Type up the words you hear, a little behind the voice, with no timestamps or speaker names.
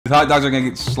hot dogs are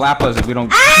gonna slap us if we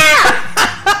don't. Ah!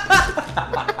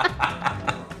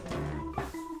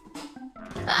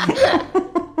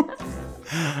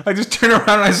 I just turned around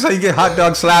and I saw you get hot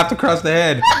dog slapped across the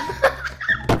head.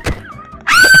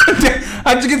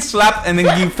 How'd you get slapped and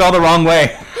then you fell the wrong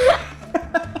way?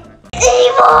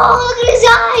 Evil! Look at his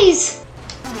eyes!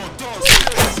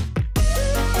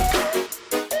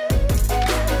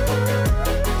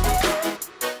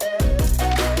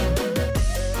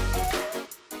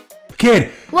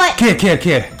 Kid! What?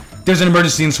 Kid! There's an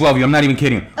emergency in Swellview. I'm not even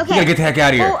kidding. Okay. We gotta get the heck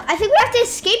out of here. Oh, I think we have to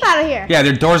escape out of here. Yeah,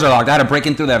 their doors are locked. I had to break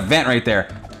in through that vent right there.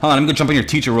 Hold on, let me go jump on your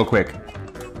teacher real quick.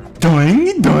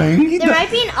 Doing. There might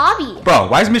be an obby. Bro,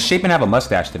 why does Miss Shapen have a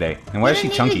mustache today? And why is she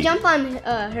chunky? You jump on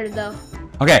her though.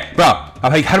 Okay, bro. How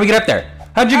do we get up there?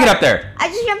 How'd you get up there? I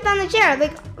just jumped on the chair,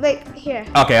 like here.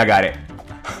 Okay, I got it.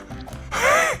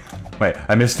 Wait,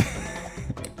 I missed it.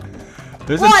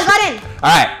 Oh, I got in.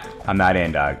 Alright, I'm not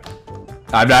in, dog.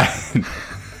 I'm not in.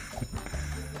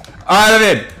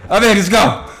 Alright, I'm in, let's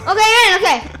go. Okay, you're in,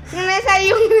 okay. That's how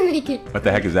you're gonna make it. What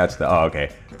the heck is that stuff? Oh, okay.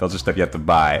 Those are stuff you have to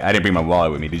buy. I didn't bring my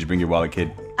wallet with me. Did you bring your wallet,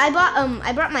 kid? I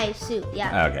brought my suit,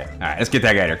 yeah. Okay, alright, let's get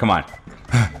that guy here, come on.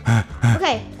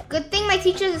 Okay, good thing my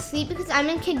teacher's asleep because I'm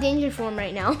in kid danger form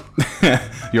right now.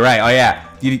 You're right, oh yeah.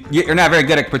 You're not very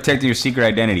good at protecting your secret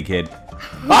identity, kid.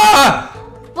 Ah!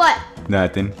 What?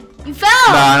 Nothing. You fell!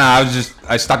 No,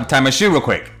 I stopped to tie my shoe real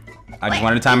quick. I just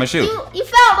wanted to tie my shoe. You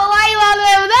fell, but why are you all the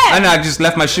way over there? I know, I just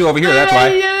left my shoe over here, that's why.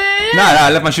 No, I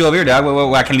left my shoe over here, dog.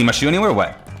 What, I can't leave my shoe anywhere or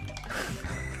what?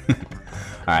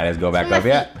 Alright, let's go back up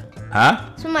here. Huh?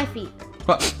 It's with my feet.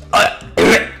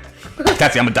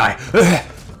 That's it, I'm gonna die.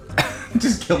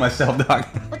 Just kill myself, dog.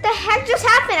 What the heck just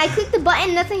happened? I clicked the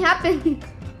button, nothing happened.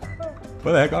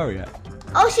 Where the heck are we at?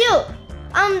 Oh shoot!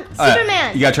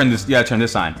 Superman. You gotta turn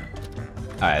this on.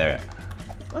 Alright, there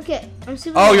we go. Okay, I'm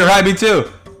Superman. Oh, you're high, me too.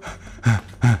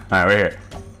 Alright, we're here.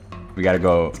 We gotta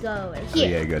go. Let's go right here.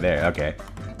 We gotta go there. Okay.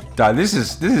 Dog,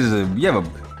 you have a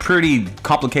pretty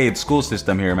complicated school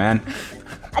system here, man.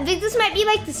 I think this might be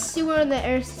like the sewer or the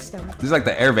air system. This is like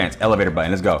the air vents. Elevator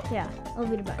button. Let's go. Yeah,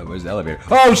 elevator button. Where's the elevator?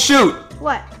 Oh shoot!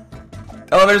 What?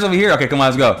 Elevator's over here. Okay, come on,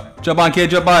 let's go. Jump on, kid.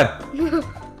 Jump on.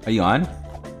 Are you on?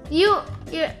 You're.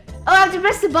 Oh, I have to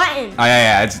press the button. Oh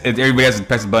yeah. Everybody has to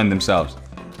press the button themselves.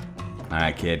 All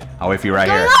right, kid. I'll wait for you right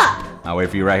here. Up. I'll wait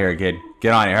for you right here, kid.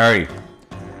 Get on it. Hurry.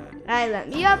 Alright, let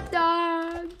me up,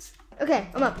 dogs. Okay,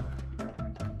 I'm up.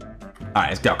 All right,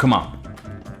 let's go. Come on.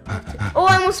 Oh,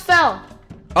 I almost fell.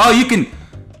 Oh, you can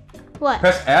What?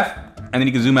 press F and then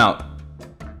you can zoom out.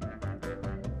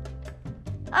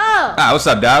 Oh. Ah, what's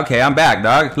up, dog? Okay, I'm back,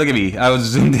 dog. Look at me. I was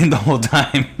zoomed in the whole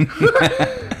time.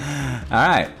 All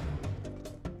right.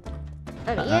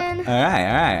 I'm in. All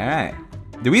right.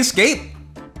 Did we escape?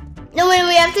 No, wait,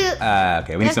 we have to.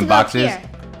 Okay, we need some boxes.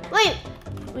 Wait,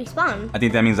 respawn. I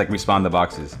think that means like respawn the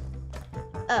boxes.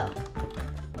 Oh.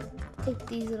 Take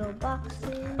these little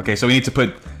boxes. Okay, so we need to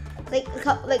put. Like a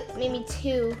couple, like maybe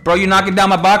 2. Bro, you knocking down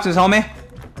my boxes, homie?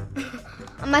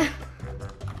 I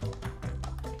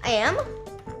am?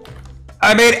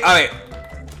 I made it. All right.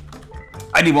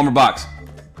 I need one more box.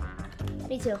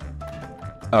 Me too.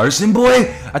 Arson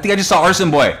boy? I think I just saw Arson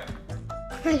boy.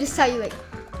 I just saw you like.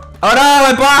 Oh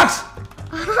no, my box!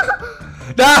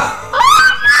 No! Oh,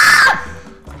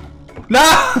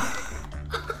 No!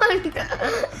 this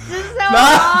is so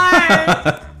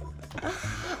hard.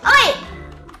 Wait.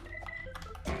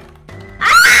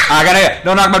 I gotta.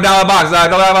 Don't knock down my box.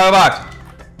 Don't knock my box.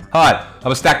 Hold on. I'm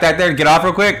gonna stack that there and get off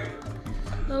real quick.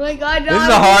 Oh my god,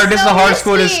 dog. This is a hard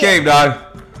school to escape, dog.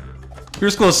 Your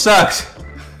school sucks.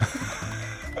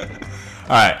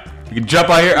 Alright. You can jump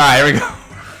on here. Alright, here we go.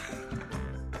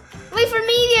 Wait for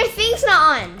me, your thing's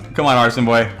not on. Come on, Arson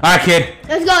boy. Alright, kid.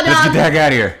 Let's go, dog. Let's get the heck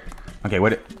out of here. Okay,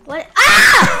 what? What?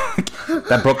 Ah!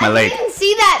 That broke my leg. I didn't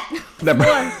see that.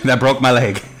 That broke my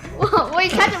leg. Whoa,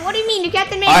 wait, Captain, what do you mean? You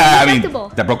Captain made it I mean, indestructible.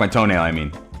 that broke my toenail, I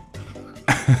mean.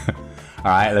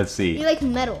 Alright, let's see. You like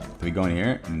metal. Do we go in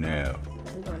here? No.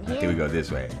 We go in I here. think we go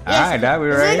this way. Yes, Alright, dog,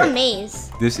 we're this right is like here. a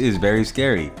maze. This is very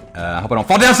scary. I hope I don't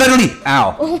fall down suddenly.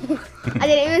 Ow. Oh, I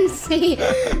didn't even see.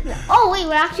 Oh wait,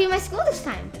 we're actually in my school this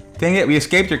time. Dang it, we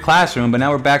escaped your classroom, but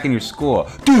now we're back in your school.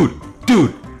 Dude!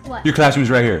 What? Your classroom's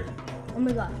right here. Oh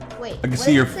my god. Wait. I can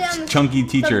see your chunky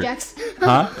teacher. Subjects?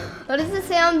 Huh? What does it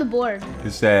say on the board? It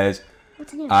says,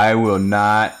 What's in here? I will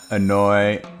not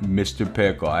annoy Mr.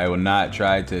 Pickle. I will not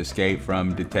try to escape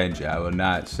from detention. I will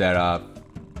not set off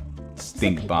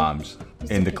stink bombs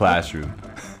in the classroom.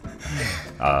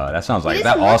 That sounds like,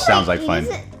 that all sounds like fun.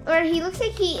 Or he looks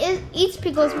like he eats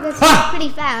pickles because he's pretty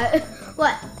fat.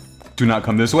 What? Do not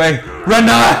come this way. Run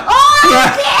not!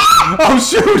 Oh, Oh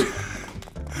shoot!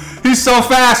 He's so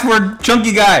fast for a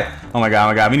chunky guy. Oh my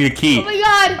god, we need a key. Oh my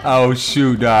god. Oh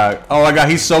shoot, dog. Oh my god,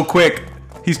 he's so quick.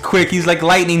 He's quick, he's like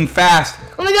lightning fast.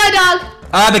 Oh my god, dog.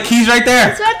 Ah, the key's right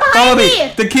there. It's right behind Follow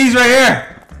me. The key's right here.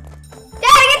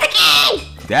 Dad, get the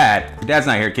key. Dad? Your dad's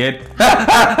not here, kid. Help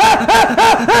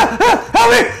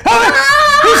me! Help me!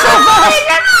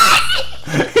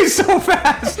 He's so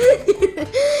fast!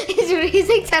 He's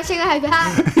like touching my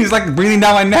back. He's like breathing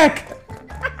down my neck.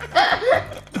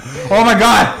 Oh my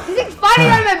god! He's like farting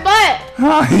on my butt.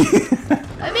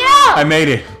 Let me out! I made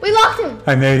it. We locked him.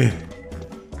 I made it.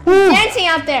 He's dancing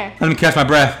out there. Let me catch my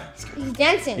breath. He's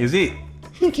dancing. Is he?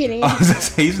 I'm kidding. I was gonna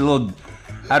say, he's a little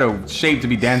out of shape to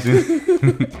be dancing.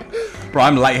 Bro,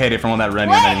 I'm lightheaded from all that running.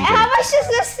 Wait, how much does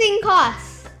this thing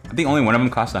cost? I think only one of them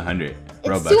costs 100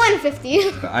 Robux. It's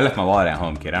 250. I left my wallet at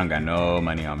home, kid. I don't got no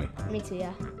money on me. Me too,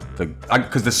 yeah.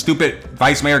 Because the stupid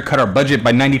vice mayor cut our budget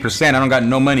by 90%. I don't got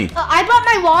no money. I brought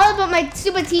my wallet, but my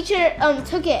stupid teacher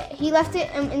took it. He left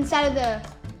it inside of the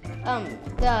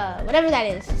whatever that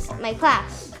is, my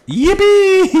class.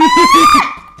 Yippee!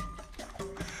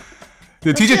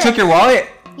 The teacher took your wallet?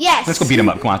 Yes. Let's go beat him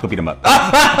up. Come on, let's go beat him up.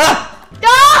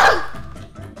 No!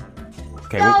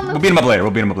 Okay, we'll beat him up later.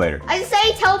 We'll beat him up later. I just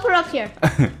say teleport up here.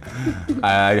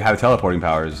 I have teleporting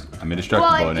powers. I'm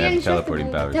indestructible Well, and I have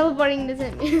teleporting powers. Teleporting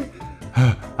doesn't mean...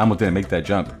 I almost didn't make that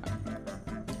jump.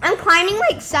 I'm climbing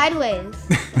like sideways.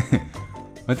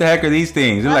 What the heck are these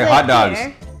things? They're like hot dogs.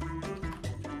 Here.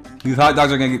 These hot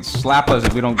dogs are gonna slap us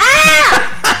if we don't... Ah!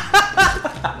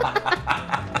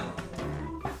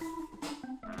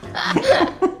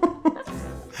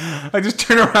 I just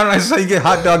turned around and I saw you get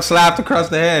hot dog slapped across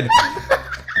the head.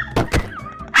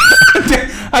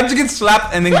 How'd you get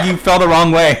slapped and then you fell the wrong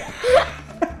way?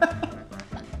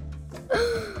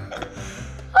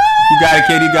 You got it,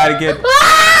 kid. You got it, kid.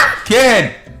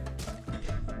 Kid!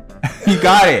 You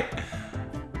got it.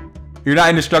 You're not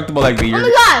indestructible like me. You're... Oh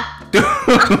my god!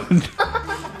 Dude!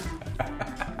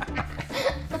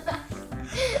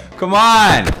 Come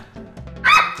on!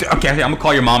 Okay, I'm gonna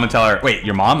call your mom and tell her. Wait,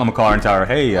 your mom? I'm gonna call her and tell her,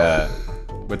 hey,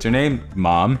 what's your name?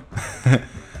 Mom.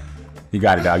 You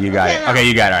got it, dog. You got it. Okay,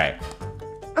 you got it. All right.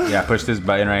 Yeah, push this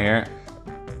button right here.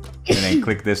 And then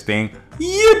click this thing.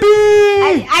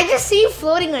 Yippee! I just see you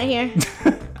floating right here.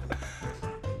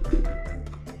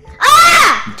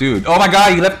 Ah! Dude, oh my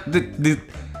god, you left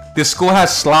the school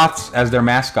has sloths as their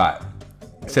mascot.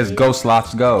 It says go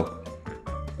sloths go.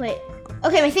 Wait.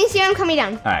 Okay, my thing's here. I'm coming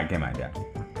down. All right, get mine down.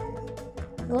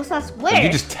 Go sloths where? You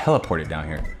just teleported down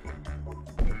here.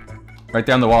 Right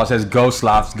there on the wall it says go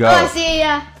sloths go. Oh, I see,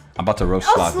 yeah. I'm about to roast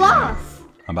Slothy. Sloth.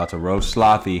 I'm about to roast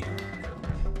Slothy.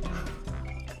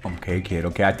 Okay, kid.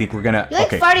 Okay, I think we're gonna. You're like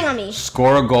farting on me.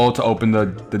 Score a goal to open the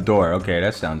door. Okay,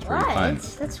 that sounds pretty fun.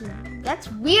 That's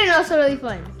weird and also really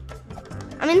fun.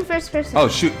 I'm in first person. Oh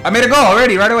shoot! I made a goal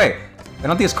already right away. I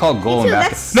don't think it's called goal in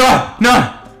basketball.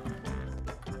 No!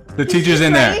 The teacher's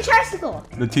in there.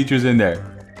 The teacher's in there.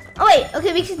 Oh wait,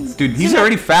 okay, we can. Dude, he's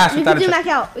already fast. We can zoom back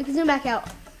out. We can zoom back out.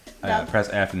 Press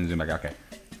F and zoom back. Okay.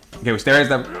 Okay, we stare at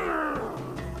the.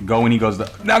 Go when he goes.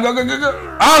 Now go.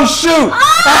 Oh shoot!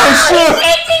 Oh shoot!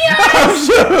 Oh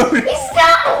shoot! He's so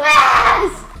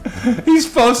fast.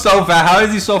 He's so fast. How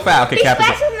is he so fast? Okay, he's Captain.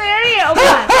 faster than I already. Oh my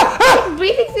god! He's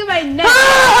breathing through my neck.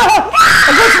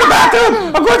 I'm going to the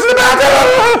bathroom. I'm going to the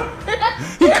bathroom.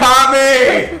 He caught me.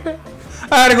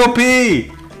 I had to go pee.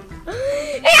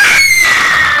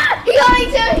 He got me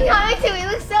too. He got me too. He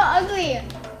looks so ugly.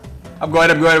 I'm going.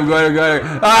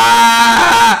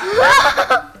 Ah!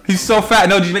 He's so fat.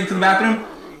 No, did you make it to the bathroom?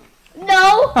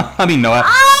 No. I mean, Noah.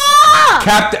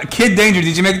 Ah! Kid Danger,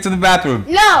 did you make it to the bathroom?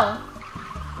 No.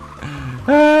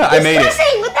 I made it.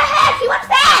 What the heck? He wants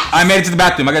that. I made it to the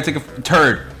bathroom. I gotta take a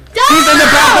turd. No! He's in the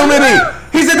bathroom with me.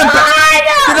 He's in the bathroom.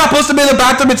 No! You're not supposed to be in the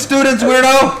bathroom with students, weirdo.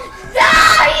 No,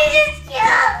 you just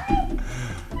killed me.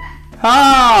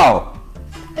 How?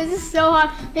 This is so hard.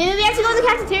 Maybe we have to go to the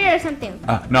cafeteria or something.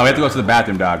 No, we have to go to the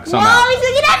bathroom, dog. Somehow. Whoa, he's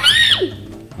looking at me.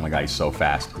 Oh my god, he's so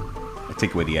fast. I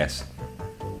take away the S.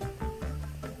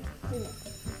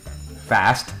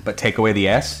 Fast, but take away the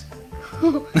S?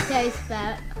 Yeah, he's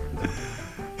fat.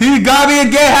 He got me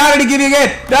again! How did he give you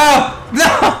again? No!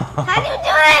 How do you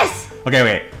do this? Okay,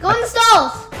 wait. Go in the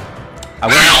stalls.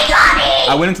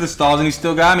 I went into the stalls and he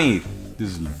still got me.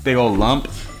 This big old lump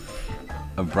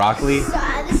of broccoli.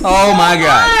 Oh my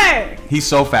god. He's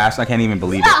so fast, I can't even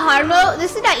believe it. This is not hard mode.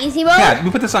 This is not easy mode. Yeah, we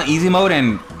put this on easy mode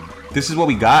and this is what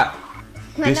we got.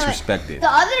 Disrespected. The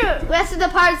other rest of the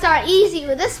parts are easy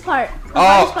with this part. The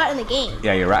hardest part in the game.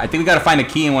 Yeah, you're right. I think we gotta find a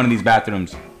key in one of these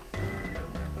bathrooms.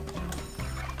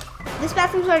 This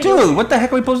bathroom's already Dude, what the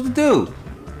heck are we supposed to do?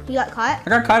 You got caught? I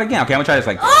got caught again. Okay, I'm gonna try this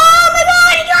like. Oh my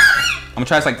god, he got gonna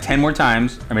try this like 10 more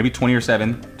times, or maybe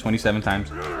 27 times.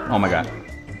 Oh my god.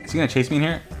 Is he gonna chase me in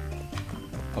here?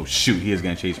 Oh shoot, he is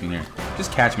gonna chase me in here.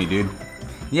 Just catch me, dude.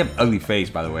 You have an ugly face,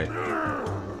 by the way.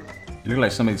 You look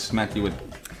like somebody smacked you with.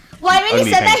 Well, I already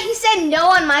ugly said that. thing. He said no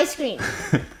on my screen.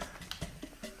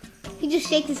 He just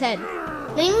shaked his head.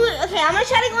 Maybe okay, I'm gonna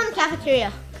try to go in the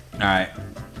cafeteria. Alright.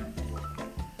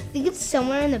 I think it's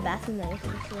somewhere in the bathroom that I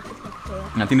can see the cafeteria.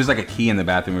 I think there's like a key in the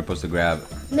bathroom we're supposed to grab.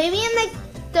 Maybe in like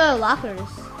the lockers.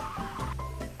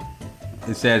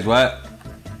 It says what?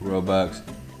 Robux.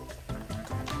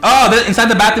 Oh, inside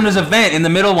the bathroom there's a vent in the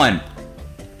middle one.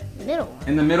 Middle.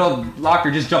 In the middle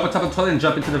locker, just jump on top of the toilet and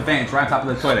jump into the vent. It's right on top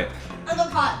of the toilet. I got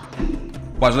caught.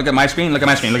 Watch, look at my screen. Look at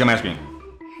my screen. Look at my screen.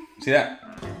 See that?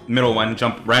 Middle one,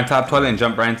 jump right on top of the toilet and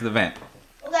jump right into the vent.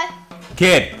 Okay.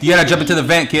 Kid, you gotta jump into the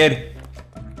vent, kid.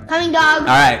 Coming, dog.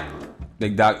 Alright.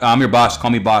 Big dog. I'm your boss.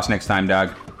 Call me boss next time,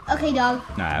 dog. Okay, dog.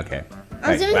 Nah, okay.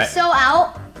 I'm zooming so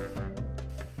out.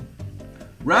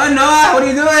 Run, Noah! What are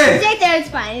you He's doing? right there. It's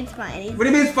fine. It's fine. What do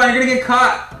you mean it's fine? You're gonna get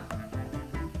caught.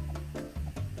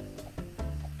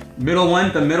 Middle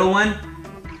one, the middle one.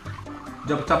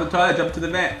 Jump on top of the toilet, jump to the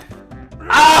vent.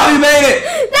 Oh, you made it!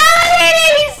 No, I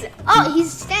made it!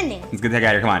 He's standing. Let's get that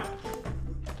guy here, come on.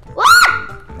 What?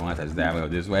 I don't want to touch that, we'll go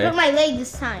this way. Broke my leg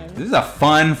this time. This is a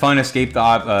fun escape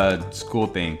the school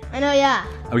thing. I know, yeah.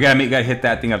 We gotta hit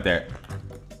that thing up there.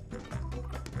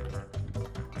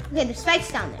 Okay, the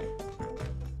spike's down there.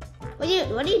 What are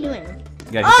you doing?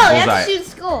 You gotta hit Oh, the you have bullseye. to shoot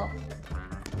school.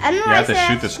 I don't know You why have to I said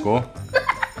shoot the school?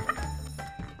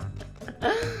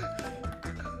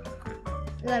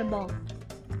 I got a ball.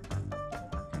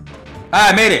 Ah,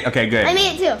 I made it! Okay, good. I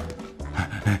made it too.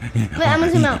 Wait, I'm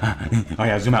gonna zoom out. Oh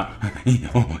yeah, zoom out.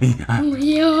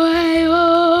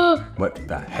 What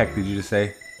the heck did you just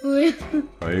say? Whoa,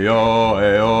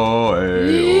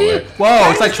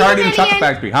 it's like Charlie and the Chocolate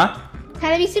Factory, huh?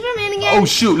 Can I be Superman again? Oh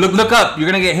shoot, look up. You're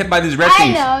gonna get hit by these red I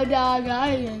things. know, dog.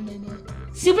 I know.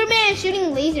 Superman is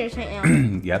shooting lasers right now.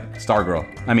 Yep, Stargirl.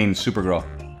 I mean, Supergirl.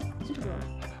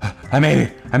 Supergirl. I made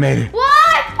it. I made it. What?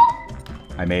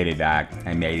 I made it, Doc.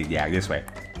 I made it. Yeah, this way.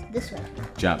 This way.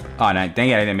 Jump. Oh, no, dang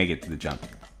it, I didn't make it to the jump.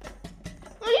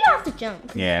 Well, you don't have to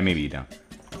jump. Yeah, maybe you don't.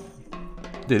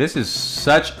 Dude, this is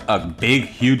such a big,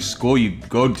 huge school you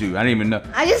go to. I don't even know.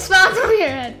 I just found over your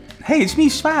head. Hey, it's me,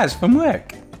 Spaz, from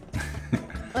work.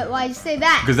 Wait, why'd you say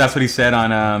that? Because that's what he said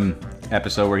on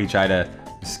episode where he tried to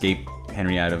escape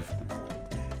Henry out of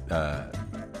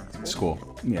school.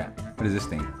 Yeah. What is this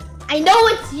thing? I know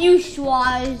it's you,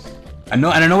 Schwaz. I know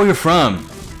where you're from.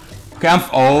 Okay,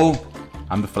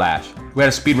 I'm the Flash. We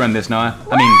had to speed run this, Noah.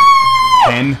 I mean,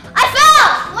 10. I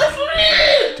fell! Look for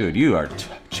me! Dude, you are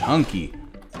chunky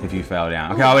if you fell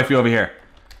down. Okay, I'll wait for you over here.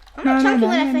 I'm not chunky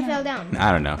when I fell down.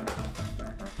 I don't know.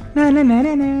 Na.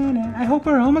 I hope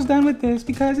we're almost done with this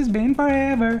because it's been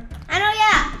forever. I know,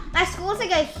 yeah. My school's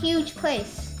like a huge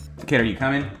place. Kid, are you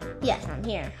coming? Yes, I'm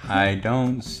here. I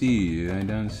don't see you. I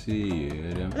don't see you.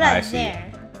 I'm I not see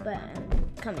there, but I'm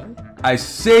coming. you. I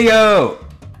see you.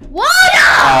 What?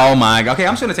 Oh my god. Okay,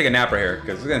 I'm just gonna take a nap right here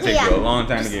because it's gonna take you a long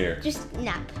time to get here. Just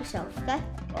nap yourself, okay?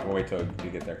 Alright, we'll wait till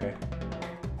you get there, okay?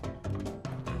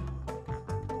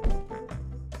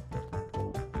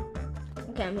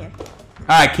 Okay, I'm here.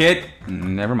 Alright, kid.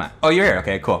 Never mind. Oh, you're here.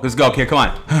 Okay, cool. Let's go, kid. Come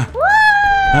on. Woo!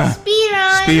 Speed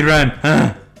run. Speed run.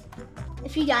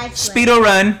 If you die, Speedo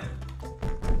run.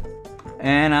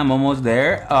 And I'm almost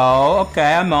there. Oh,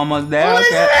 okay. I'm almost there. Oh, Okay.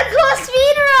 this is a cool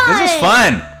speed run. This is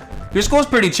fun. Your school's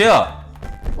pretty chill.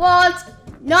 Well, it's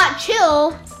not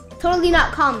chill. Totally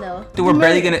not calm though. Dude, we're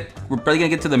barely gonna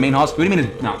get to the main hall. What do you mean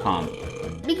it's not calm?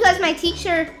 Because my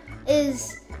teacher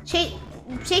is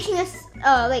chasing us.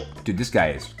 Like Dude, this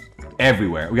guy is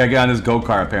everywhere. We gotta get on this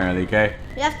go-kart apparently, okay?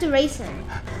 we have to race him.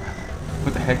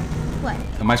 What the heck? What?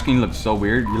 On my screen looks so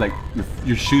weird. You're like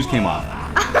your shoes came off.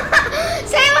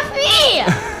 Same with me.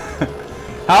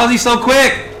 How is he so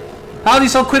quick? How is he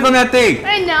so quick on that thing?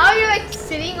 Right now you're like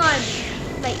sitting on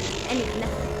like nothing.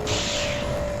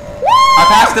 I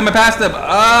passed him. I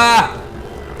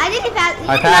didn't pass. You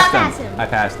I did not passed pass him. him. I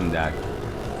passed him, Doc.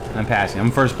 I'm passing.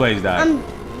 I'm first place, Doc.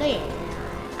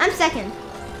 I'm second.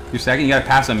 You're second. You gotta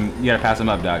pass him. You gotta pass him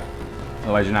up, Doc.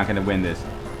 Otherwise, you're not gonna win this.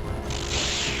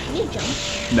 Can you jump?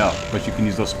 No, but you can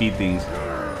use those speed things.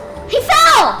 He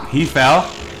fell. He fell.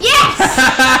 Yes.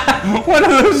 What a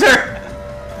loser!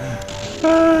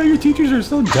 Your teachers are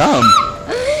so dumb.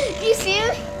 Do you see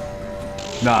him?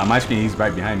 No, on my screen, he's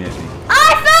right behind me, I think.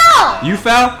 I fell. You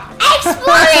fell? I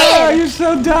exploded. You're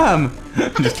so dumb.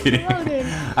 I'm just kidding. Exploded.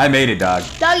 I made it, dog.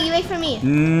 Dog, you wait for me.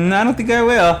 I don't think I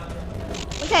will.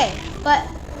 Okay, but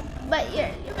you're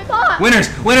caught. Winners!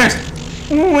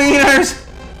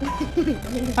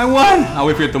 I won! I'll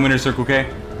wait for you at the winner's circle,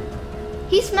 okay?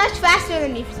 He smashed faster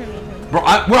than me for some reason. Bro,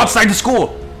 we're outside the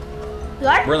school. You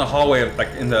are? We're in the hallway, like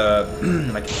in the,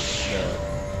 like,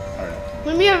 I don't know.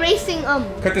 When we were racing,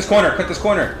 Cut this corner, cut this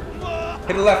corner.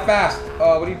 Hit it left fast.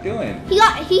 Oh, what are you doing? He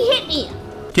hit me.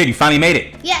 Kid, you finally made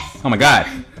it. Yes. Oh my god.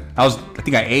 I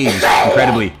think I aged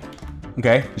incredibly.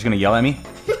 Okay, just gonna yell at me?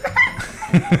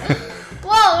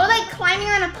 Whoa, we're like climbing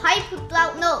on a pipe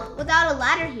without a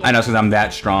ladder here. I know, because I'm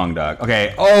that strong, dog.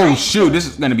 Okay, oh shoot, this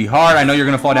is gonna be hard. I know you're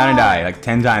gonna fall down and die, like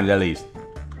 10 times at least.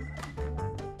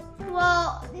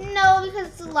 Well, no, because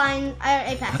it's a line.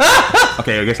 I passed.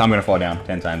 Okay, I guess I'm gonna fall down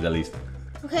 10 times at least.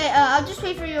 Okay, I'll just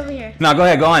wait for you over here. No, go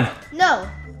ahead, go on. No.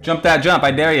 Jump that jump,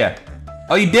 I dare ya.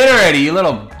 Oh, you did already, you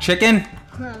little chicken.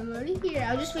 I'm already here.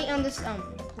 I'll just wait on this,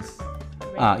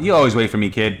 You always wait for me,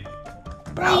 kid.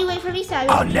 Why you wait for me, Sally?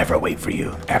 I'll never wait for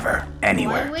you, ever,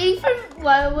 anywhere. Why waiting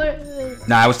for,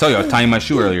 Nah, I was telling you, I was tying my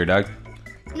shoe earlier, Doug.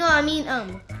 No, I mean,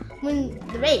 when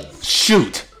the race.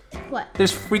 Shoot! What?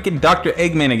 There's freaking Dr.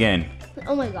 Eggman again.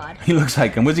 Oh my god. He looks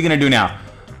like him. What's he gonna do now?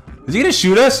 Is he gonna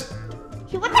shoot us?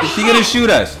 What the Is he gonna shoot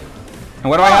us? And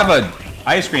what do I have? A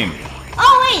ice cream.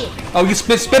 Oh, wait! Oh, you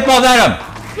spitballs at him!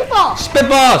 Spitball!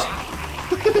 Spitballs!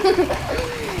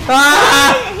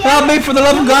 Ah! Help me for the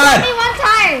love of God! Hit me one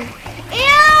time! Ew!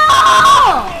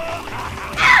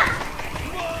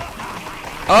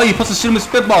 Oh, you're supposed to shoot him with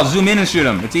spitballs. Zoom in and shoot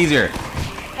him. It's easier.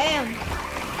 I am.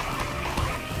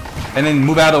 And then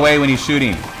move out of the way when he's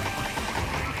shooting.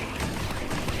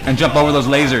 And jump over those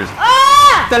lasers.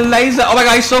 Ah! The laser! Oh my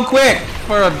god, he's so quick!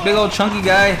 For a big old chunky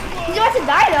guy. He's about to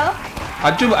die, though.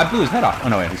 I blew his head off. Oh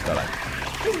no, wait, he's still alive.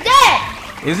 He's dead!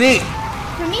 Is he?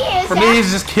 For me, it's For me,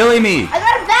 he's just killing me. I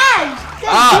got a badge! It says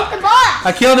Ah! beat the boss!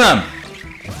 I killed him!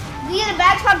 Do you get a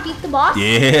badge called beat the boss? Yeah,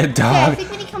 Okay, I dog. think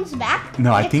when he comes back,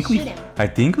 No, we get to shoot him. I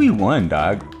think we won,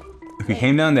 dog. If we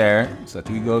came down there, so I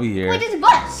think we go over here. Wait, there's a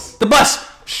bus! The bus!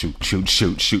 Shoot, shoot,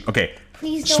 shoot, shoot. Okay.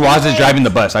 Please don't Swaz is wait. driving the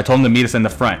bus. I told him to meet us in the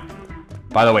front.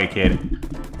 By the way, kid.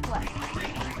 What?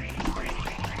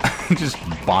 Just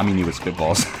bombing you with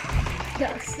spitballs.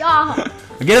 No, stop!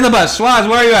 Get in the bus. Swaz,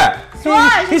 where are you at? Swaz,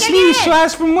 Hey, it's get me, in.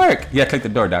 Swaz from work. Yeah, click the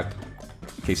door, doc.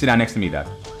 Okay, sit down next to me, doc.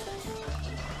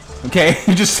 Okay,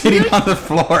 you're just sitting on the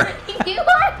floor. You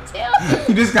are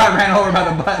too! You just got ran over by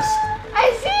the bus.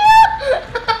 I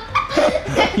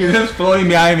see you! You're just floating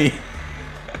behind me.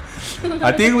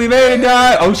 I think we made it,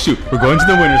 dog. Oh shoot, we're going to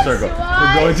the winner's circle.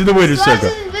 We're going to the winner's Swaz circle.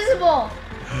 is invisible!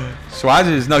 Swaz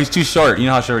is, no, he's too short. You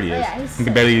know how short he is. yeah, he's He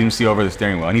can barely even see over the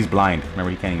steering wheel, and he's blind.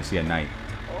 Remember, he can't even see at night.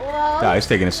 Well, God, it's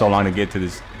taking us so long to get to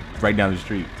this, right down the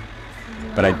street.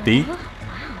 But I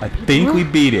think we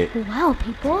beat it. wow,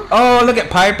 people. Oh, look at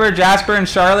Piper, Jasper, and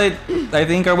Charlotte. I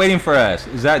think are waiting for us.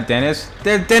 Is that Dennis?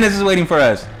 Dennis is waiting for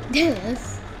us.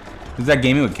 Dennis. Is that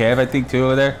Gaming with Kev? I think too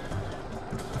over there.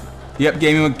 Yep,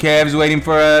 Gaming with Kev is waiting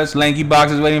for us. Lanky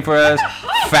Box is waiting for us.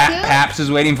 Fat dude? Paps is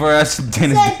waiting for us.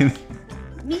 Dennis.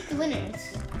 Meet the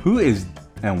winners. Who is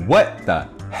and what the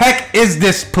heck is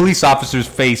this police officer's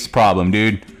face problem,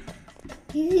 dude?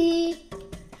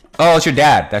 Oh, it's your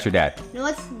dad. That's your dad. No,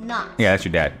 it's not. Yeah, that's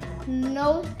your dad.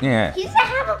 No. Yeah. He doesn't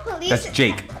have a police. That's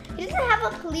Jake. He doesn't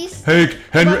have a police. Hey,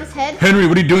 Henry. above his head. Henry,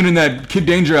 what are you doing in that Kid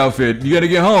Danger outfit? You gotta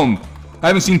get home. I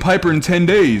haven't seen Piper in 10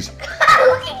 days. Look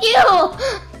at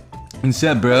you. What's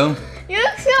up, bro? You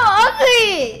look so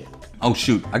ugly. Oh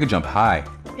shoot, I could jump high.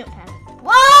 Jump past.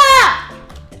 Whoa!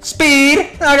 Speed!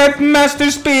 I got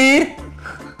master speed!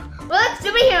 We're like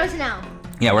superheroes now.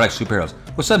 Yeah, we're like superheroes.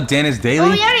 What's up, Dennis Well, Daly?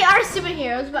 we already are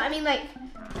superheroes, but I mean like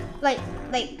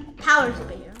power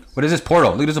superheroes. What is this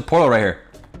portal? Look, there's a portal right here.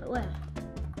 What?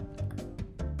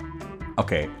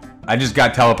 Okay, I just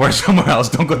got teleported somewhere else.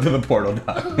 Don't go through the portal, dog.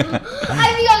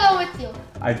 I think I'll go with you.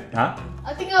 Huh?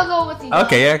 I think I'll go with you.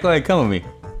 Okay, yeah, go ahead, come with me.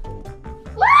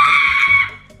 Well,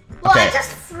 Okay. I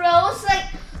just froze like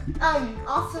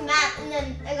off the map and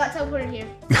then I got teleported here.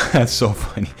 That's so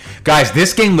funny. Guys,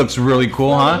 this game looks really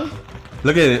cool, huh?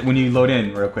 Look at it when you load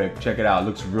in real quick. Check it out. It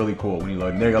looks really cool when you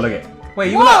load in. There you go, look at it.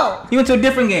 Wait, you went to a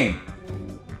different game.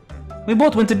 We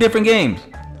both went to different games.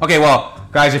 Okay, well,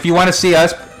 guys, if you want to see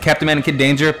us, Captain Man and Kid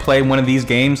Danger, play one of these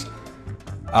games,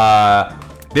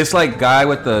 this like guy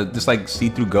with this like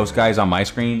see-through ghost guy is on my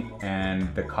screen,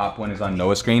 and the cop one is on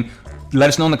Noah's screen. Let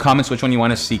us know in the comments which one you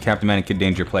want to see Captain Man and Kid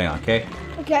Danger play on, okay?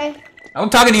 Okay. I'm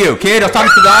talking to you, kid. I was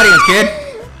talking to the audience,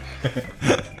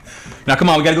 kid. Now, come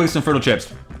on. We got to go get some Fertile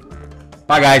Chips.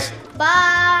 Bye, guys.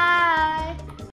 Bye.